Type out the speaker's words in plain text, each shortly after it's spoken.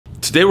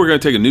Today we're going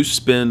to take a new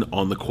spin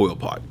on the coil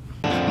pot.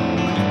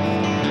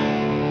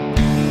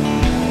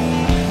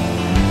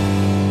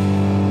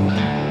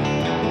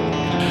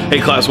 Hey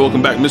class,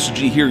 welcome back. Mr.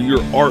 G here,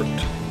 your art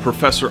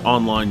professor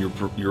online,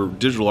 your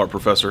digital art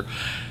professor.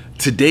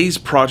 Today's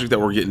project that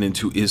we're getting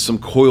into is some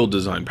coil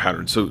design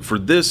patterns. So for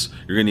this,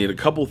 you're going to need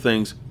a couple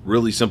things,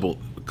 really simple.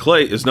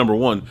 Clay is number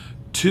one.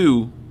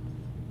 Two,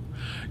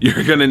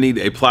 you're going to need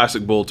a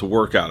plastic bowl to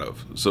work out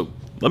of. So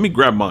let me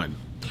grab mine.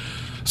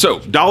 So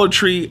Dollar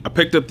Tree, I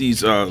picked up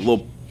these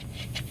little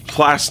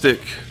plastic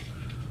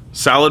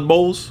salad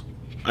bowls,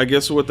 I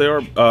guess is what they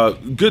are.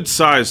 Good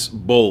size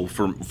bowl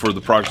for the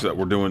project that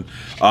we're doing.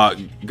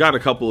 Got a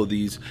couple of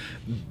these.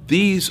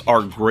 These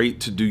are great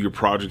to do your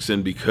projects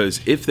in because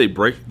if they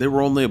break, they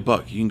were only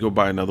 $1. You can go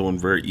buy another one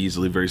very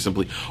easily, very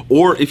simply.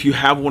 Or if you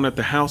have one at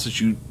the house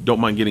that you don't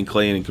mind getting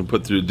clay in and can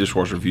put through the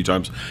dishwasher a few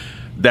times,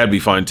 that'd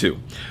be fine too.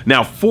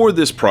 Now for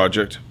this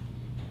project,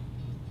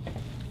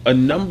 a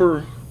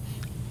number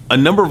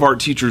of art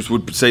teachers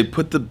would say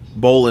put the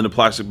bowl in a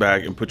plastic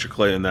bag and put your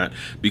clay in that,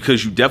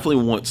 because you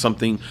definitely want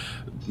something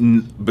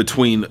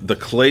between the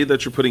clay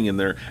that you're putting in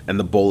there and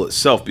the bowl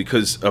itself,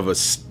 because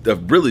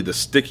of really the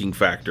sticking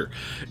factor.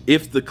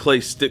 If the clay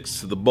sticks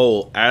to the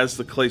bowl, as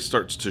the clay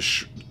starts to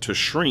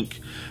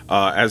shrink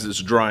as it's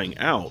drying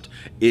out,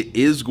 it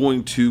is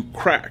going to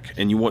crack,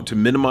 and you want to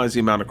minimize the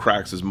amount of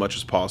cracks as much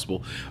as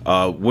possible.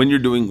 When you're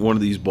doing one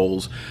of these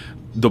bowls,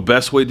 the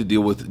best way to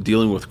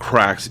dealing with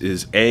cracks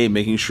is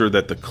making sure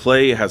that the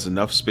clay has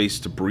enough space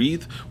to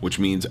breathe, which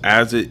means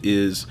as it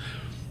is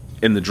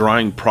in the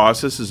drying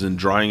processes and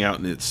drying out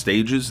in its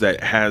stages,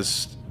 that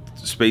has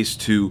space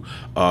to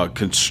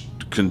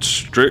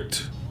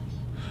constrict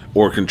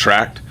or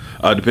contract,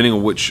 depending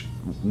on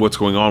what's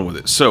going on with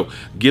it. So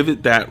give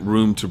it that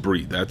room to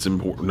breathe. That's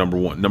important, number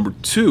one. Number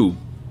two,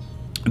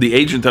 the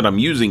agent that I'm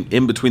using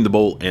in between the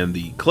bowl and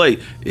the clay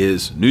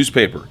is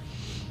newspaper.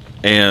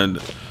 And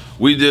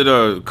we did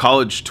a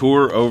college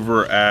tour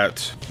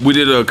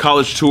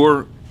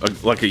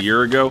like a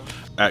year ago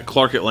at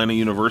Clark Atlanta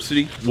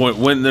University. Went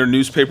in their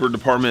newspaper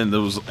department,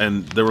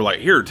 and they were like,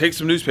 here, take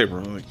some newspaper.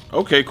 I'm like,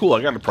 okay, cool,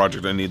 I got a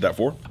project I need that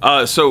for.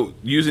 So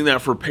using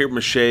that for paper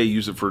mache,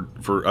 use it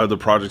for other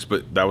projects,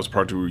 but that was a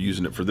project we were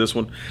using it for this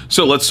one.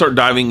 So let's start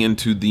diving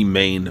into the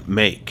main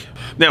make.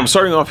 Now I'm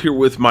starting off here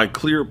with my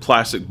clear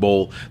plastic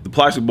bowl. The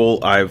plastic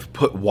bowl I've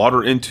put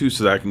water into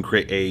so that I can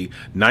create a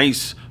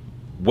nice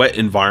wet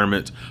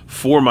environment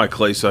for my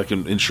clay, so I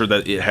can ensure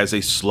that it has a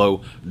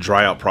slow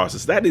dry out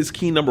process. That is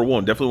key number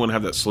one. Definitely want to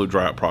have that slow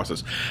dry out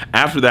process.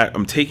 After that,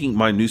 I'm taking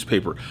my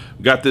newspaper.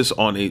 Got this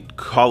on a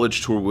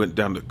college tour. Went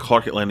down to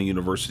Clark Atlanta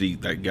University.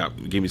 That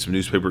gave me some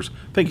newspapers.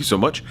 Thank you so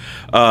much.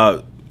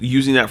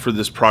 Using that for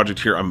this project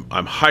here, I'm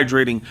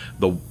hydrating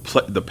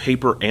the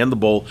paper and the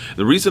bowl.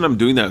 The reason I'm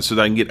doing that is so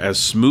that I can get as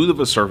smooth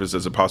of a surface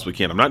as I possibly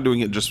can. I'm not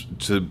doing it just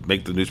to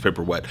make the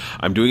newspaper wet.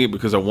 I'm doing it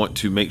because I want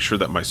to make sure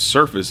that my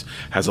surface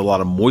has a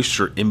lot of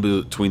moisture in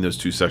between those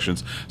two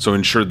sections, so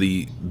ensure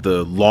the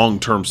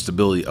long-term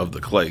stability of the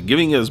clay,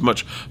 giving it as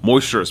much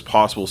moisture as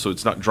possible so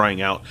it's not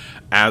drying out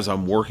as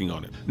I'm working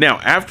on it. Now,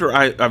 after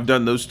I've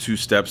done those two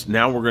steps,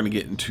 now we're going to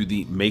get into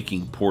the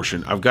making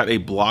portion. I've got a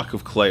block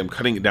of clay. I'm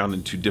cutting it down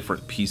into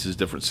different pieces,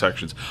 different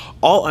sections.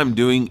 All I'm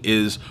doing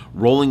is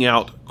rolling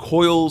out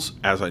coils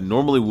as I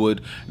normally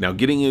would. Now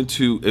getting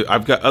into,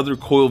 I've got other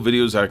coil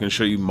videos that I can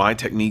show you my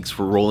techniques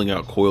for rolling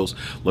out coils.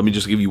 Let me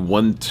just give you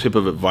one tip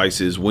of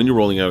advice: is when you're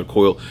rolling out a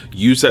coil,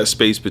 use that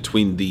space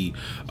between the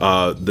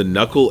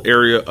knuckle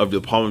area of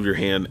the palm of your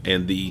hand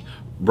and the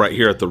right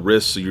here at the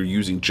wrist, so you're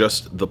using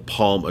just the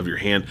palm of your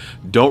hand.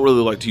 Don't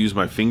really like to use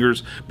my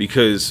fingers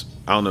because,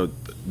 I don't know,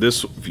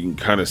 this, if you can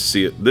kind of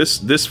see it,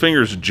 this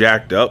finger's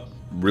jacked up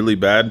really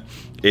bad.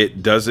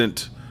 It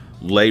doesn't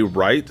lay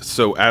right,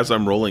 so as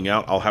I'm rolling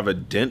out, I'll have a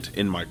dent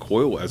in my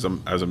coil as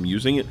I'm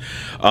using it.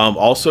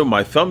 Also,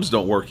 my thumbs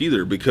don't work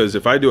either, because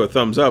if I do a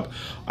thumbs up,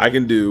 I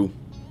can do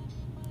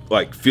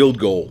like field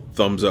goal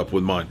thumbs up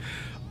with mine.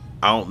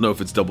 I don't know if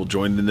it's double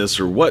jointedness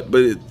or what,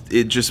 but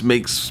it just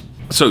makes.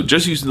 So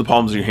just using the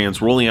palms of your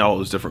hands, rolling out all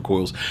those different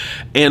coils.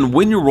 And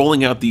when you're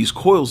rolling out these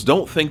coils,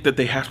 don't think that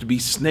they have to be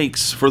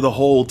snakes for the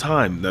whole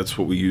time. That's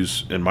what we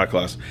use in my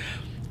class.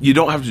 You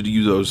don't have to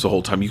use those the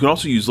whole time. You can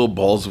also use little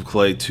balls of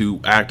clay to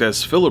act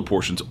as filler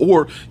portions,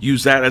 or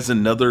use that as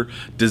another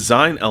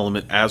design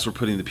element as we're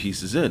putting the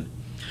pieces in.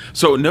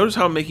 So notice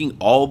how I'm making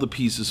all the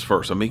pieces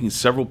first. I'm making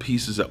several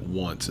pieces at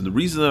once. And the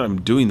reason that I'm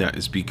doing that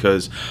is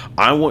because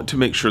I want to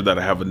make sure that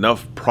I have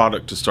enough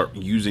product to start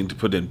using to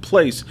put in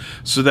place,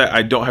 so that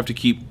I don't have to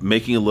keep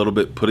making a little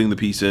bit, putting the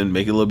piece in,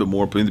 making a little bit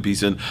more, putting the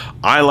piece in.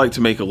 I like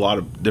to make a lot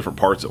of different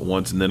parts at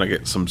once, and then I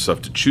get some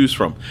stuff to choose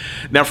from.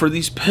 Now for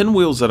these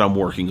pinwheels that I'm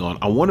working on,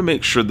 I want to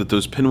make sure that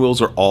those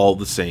pinwheels are all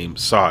the same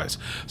size.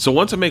 So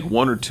once I make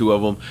one or two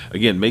of them,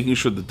 again, making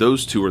sure that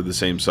those two are the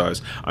same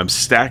size, I'm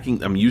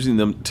using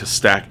them to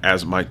stack stack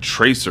as my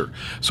tracer.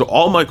 So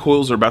all my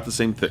coils are about the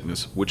same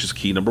thickness, which is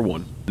key number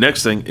one.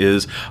 Next thing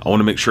is I want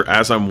to make sure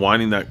as I'm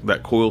winding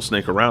that coil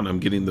snake around, I'm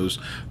getting those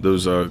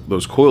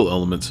coil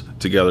elements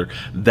together,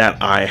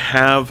 that I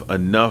have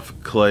enough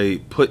clay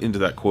put into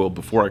that coil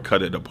before I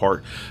cut it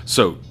apart.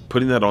 So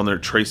putting that on there,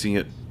 tracing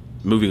it,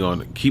 moving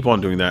on, keep on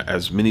doing that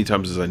as many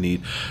times as I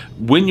need.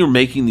 When you're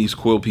making these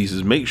coil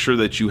pieces, make sure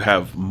that you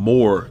have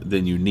more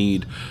than you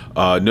need.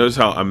 Notice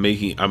how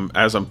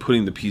as I'm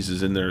putting the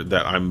pieces in there,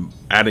 that I'm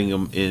adding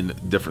them in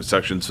different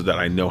sections so that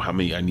I know how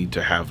many I need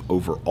to have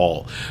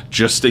overall,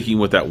 just sticking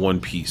with that one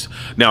piece.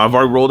 Now I've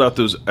already rolled out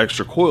those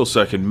extra coils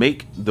so I can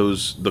make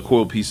the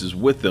coil pieces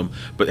with them,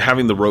 but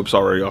having the ropes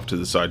already off to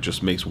the side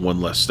just makes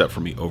one less step for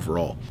me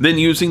overall. Then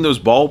using those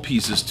ball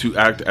pieces to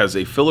act as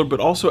a filler, but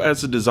also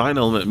as a design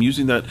element, I'm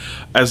using that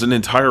as an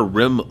entire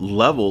rim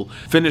level.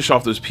 Finish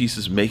off those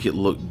pieces, make it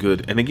look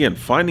good. And again,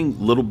 finding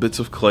little bits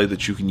of clay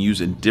that you can use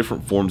in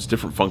different forms,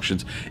 different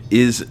functions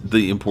is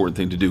the important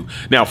thing to do.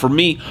 Now for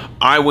me,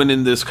 I went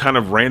in this kind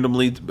of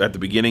randomly at the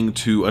beginning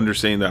to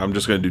understand that I'm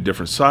just going to do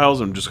different styles.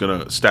 I'm just going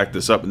to stack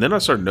this up, and then I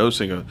started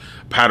noticing a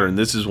pattern.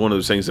 This is one of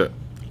those things that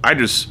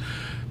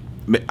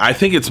I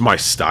think it's my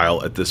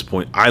style at this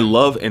point. I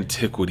love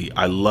antiquity.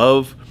 I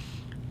love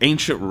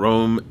ancient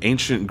Rome,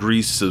 ancient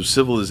Greece, those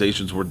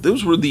civilizations where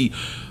those were the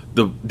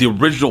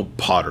original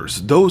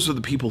potters. Those are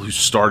the people who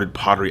started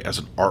pottery as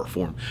an art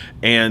form,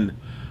 and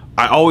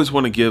I always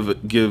want to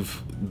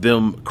give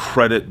them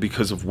credit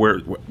because of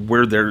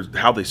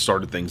how they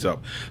started things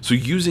up. So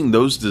using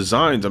those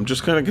designs, I'm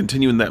just kind of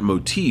continuing that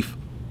motif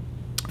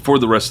for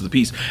the rest of the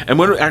piece. And I'm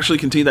going to actually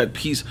continue that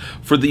piece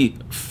for the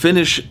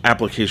finish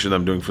application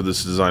I'm doing for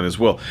this design as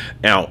well.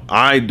 Now,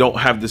 I don't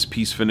have this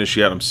piece finished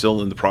yet. I'm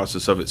still in the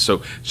process of it.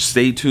 So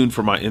stay tuned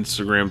for my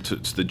Instagram so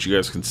that you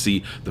guys can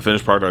see the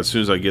finished product. As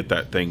soon as I get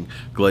that thing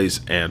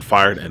glazed and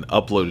fired and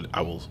uploaded,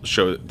 I will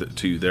show it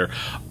to you there.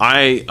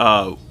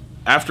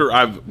 After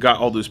I've got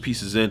all those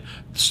pieces in,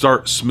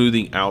 start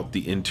smoothing out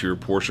the interior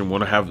portion.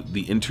 Want to have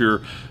the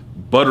interior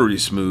buttery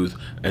smooth,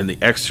 and the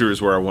exterior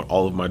is where I want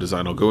all of my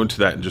design. I'll go into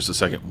that in just a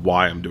second,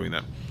 why I'm doing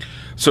that.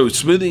 So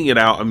smoothing it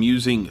out, I'm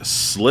using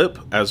slip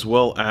as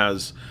well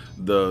as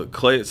the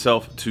clay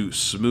itself to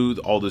smooth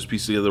all those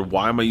pieces together.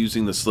 Why am I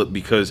using the slip?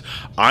 Because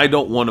I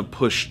don't want to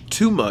push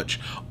too much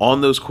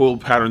on those coil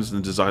patterns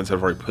and designs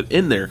I've already put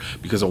in there,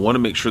 because I want to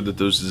make sure that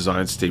those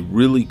designs stay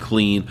really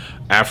clean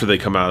after they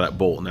come out of that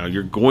bowl. Now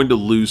you're going to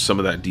lose some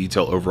of that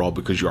detail overall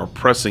because you are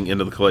pressing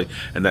into the clay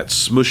and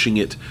that's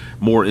smushing it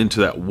more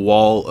into that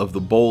wall of the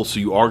bowl, so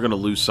you are going to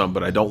lose some,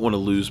 but I don't want to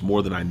lose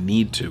more than I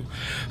need to.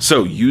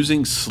 So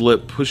using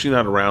slip, pushing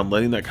that around,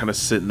 letting that kind of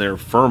sit in there,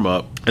 firm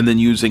up, and then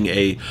using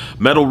a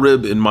metal rib.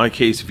 In my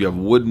case, if you have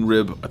a wooden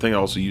rib, I think I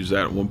also used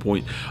that at one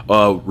point,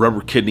 rubber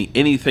kidney,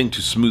 anything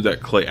to smooth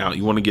that clay out.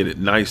 You want to get it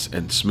nice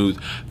and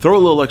smooth. Throw a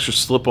little extra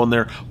slip on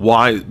there.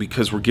 Why?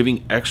 Because we're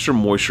giving extra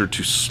moisture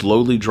to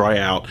slowly dry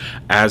out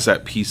as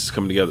that piece is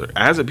coming together.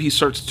 As a piece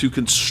starts to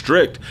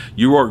constrict,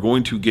 you are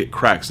going to get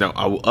cracks. Now,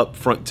 I will up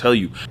front tell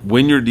you,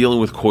 when you're dealing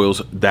with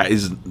coils, that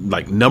is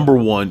like number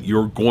one,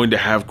 you're going to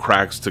have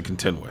cracks to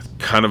contend with.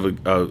 Kind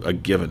of a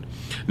given.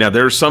 Now,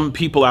 there are some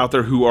people out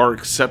there who are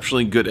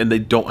exceptionally good and they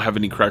don't have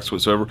any cracks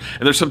whatsoever.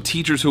 And there's some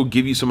teachers who will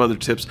give you some other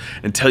tips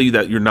and tell you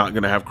that you're not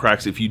going to have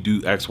cracks if you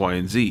do X, Y,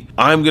 and Z.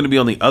 I'm going to be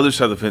on the other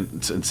side of the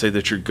fence and say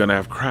that you're going to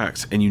have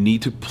cracks, and you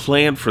need to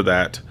plan for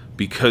that.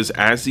 Because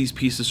as these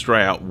pieces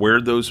dry out,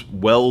 where those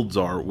welds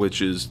are,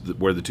 which is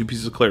where the two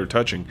pieces of clay are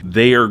touching,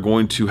 they are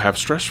going to have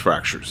stress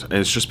fractures. And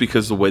it's just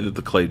because of the way that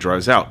the clay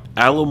dries out.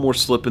 Add a little more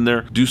slip in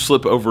there. Do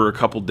slip over a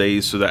couple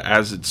days so that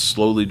as it's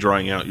slowly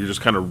drying out, you're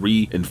just kind of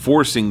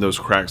reinforcing those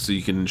cracks so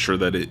you can ensure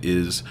that it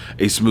is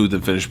a smooth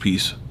and finished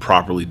piece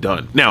properly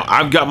done. Now,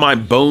 I've got my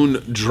bone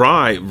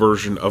dry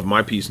version of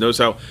my piece. Notice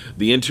how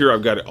the interior,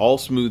 I've got it all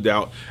smoothed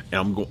out,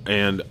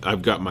 and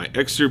I've got my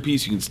exterior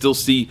piece. You can still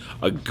see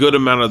a good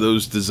amount of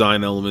those design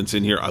elements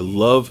in here. I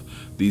love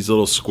these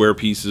little square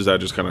pieces I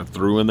just kind of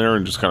threw in there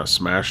and just kind of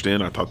smashed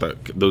in. I thought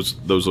that those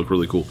look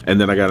really cool. And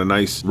then I got a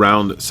nice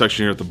round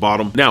section here at the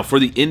bottom. Now for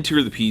the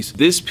interior of the piece,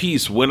 this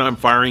piece, when I'm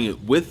firing it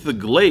with the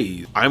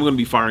glaze, I'm going to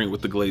be firing it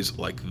with the glaze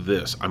like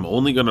this. I'm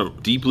only going to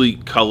deeply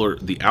color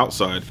the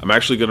outside. I'm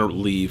actually going to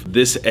leave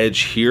this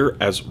edge here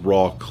as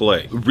raw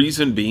clay.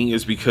 Reason being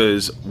is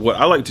because what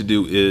I like to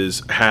do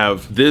is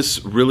have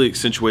this really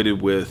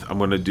accentuated with, I'm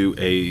going to do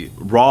a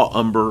raw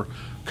umber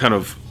kind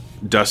of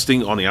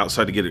dusting on the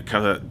outside to get it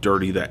kind of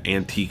dirty, that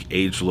antique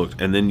age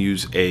look, and then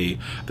use I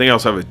think I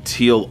also have a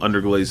teal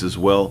underglaze as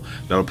well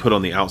that I'll put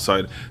on the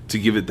outside to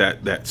give it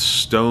that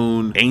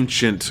stone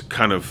ancient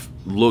kind of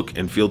look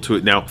and feel to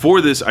it. Now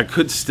for this, I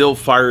could still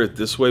fire it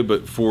this way,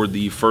 but for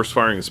the first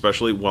firing,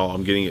 especially while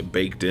I'm getting it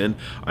baked in,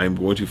 I am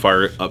going to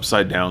fire it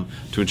upside down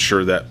to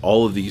ensure that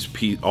all of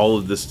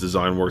this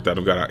design work that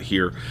I've got out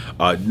here,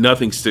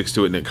 nothing sticks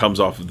to it and it comes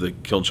off of the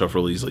kiln shelf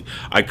really easily.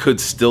 I could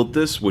stilt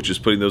this, which is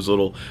putting those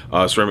little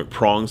ceramic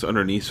prongs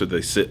underneath so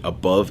they sit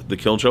above the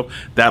kiln shelf.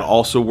 That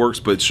also works,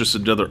 but it's just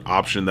another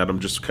option that I'm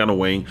just kind of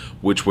weighing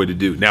which way to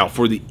do. Now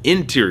for the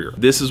interior,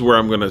 this is where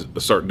I'm going to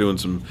start doing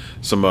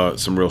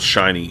some real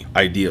shiny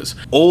ideas.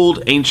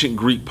 Old ancient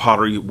Greek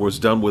pottery was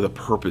done with a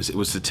purpose. It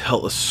was to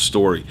tell a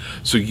story.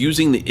 So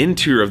using the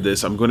interior of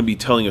this, I'm going to be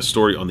telling a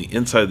story on the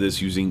inside of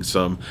this using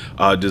some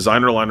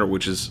designer liner,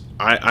 which is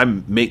I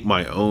make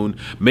my own.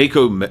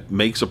 Mako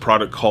makes a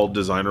product called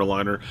designer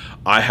liner.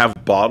 I have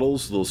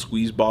bottles, little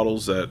squeeze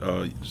bottles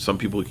that some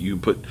people, you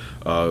can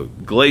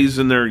put glaze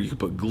in there, you can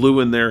put glue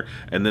in there,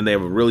 and then they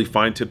have a really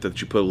fine tip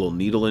that you put a little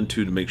needle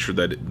into to make sure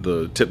that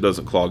the tip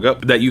doesn't clog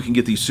up, that you can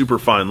get these super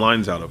fine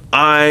lines out of.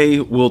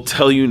 I will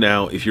tell you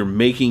now, if you're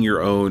making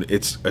your own,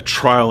 it's a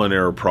trial and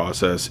error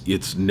process.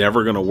 It's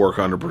never going to work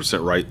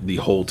 100% right the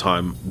whole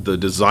time. The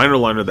designer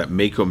liner that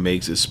Mako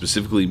makes is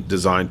specifically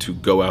designed to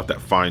go out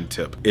that fine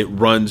tip. It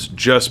runs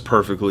just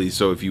perfectly,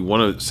 so if you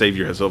want to save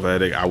yourself a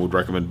headache, I would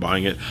recommend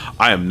buying it.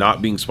 I am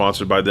not being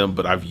sponsored by them,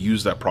 but I've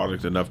used that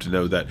product enough to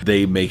know that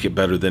they make it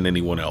better than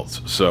anyone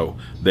else. So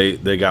they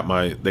got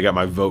my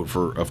vote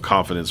of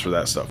confidence for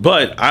that stuff.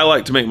 But I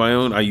like to make my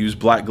own. I use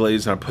black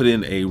glaze and I put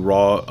in a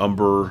raw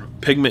umber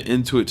pigment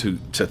into it to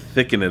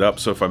thicken it up.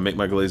 So if I make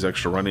my glaze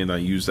extra runny and I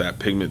use that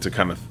pigment to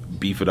kind of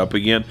beef it up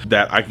again,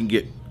 that I can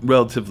get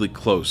relatively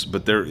close.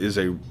 But there is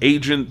a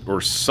agent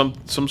or some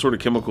sort of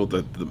chemical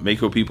that the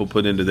Mako people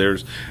put into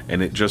theirs,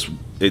 and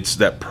it's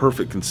that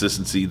perfect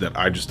consistency that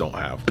I just don't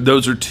have.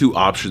 Those are two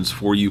options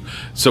for you.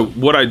 So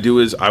what I do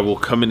is I will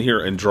come in here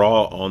and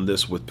draw on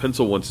this with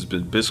pencil once it's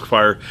been bisque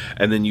fired,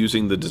 and then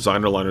using the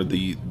designer liner,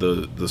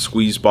 the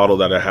squeeze bottle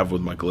that I have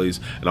with my glaze,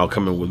 and I'll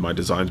come in with my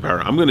designs powder.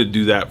 I'm going to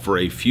do that for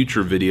a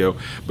future video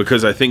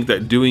because I think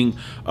that doing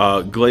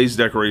glaze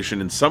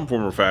decoration in some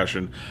form or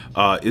fashion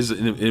is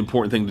an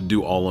important thing to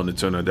do all on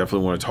its own. I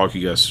definitely want to talk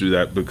you guys through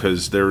that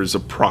because there is a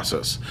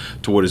process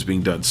to what is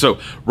being done. So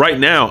right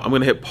now I'm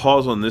going to hit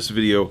pause on this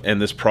video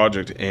and this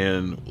project,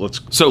 and let's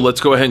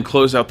go ahead and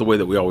close out the way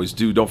that we always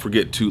do. Don't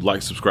forget to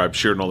like, subscribe,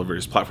 share on all the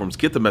various platforms.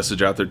 Get the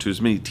message out there to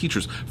as many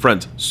teachers,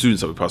 friends,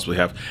 students that we possibly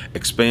have.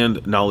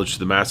 Expand knowledge to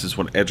the masses.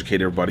 Want to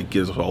educate everybody,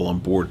 get us all on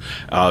board.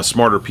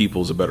 Smarter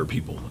people is a better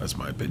people. That's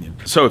my opinion.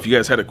 So if you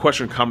guys had a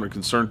question, comment, or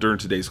concern during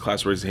today's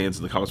class, raise your hands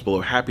in the comments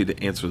below. Happy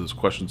to answer those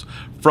questions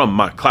from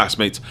my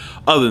classmates.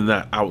 Other than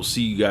that, I will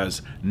see you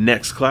guys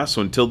next class.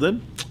 So until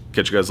then,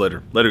 catch you guys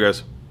later. Later,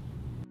 guys.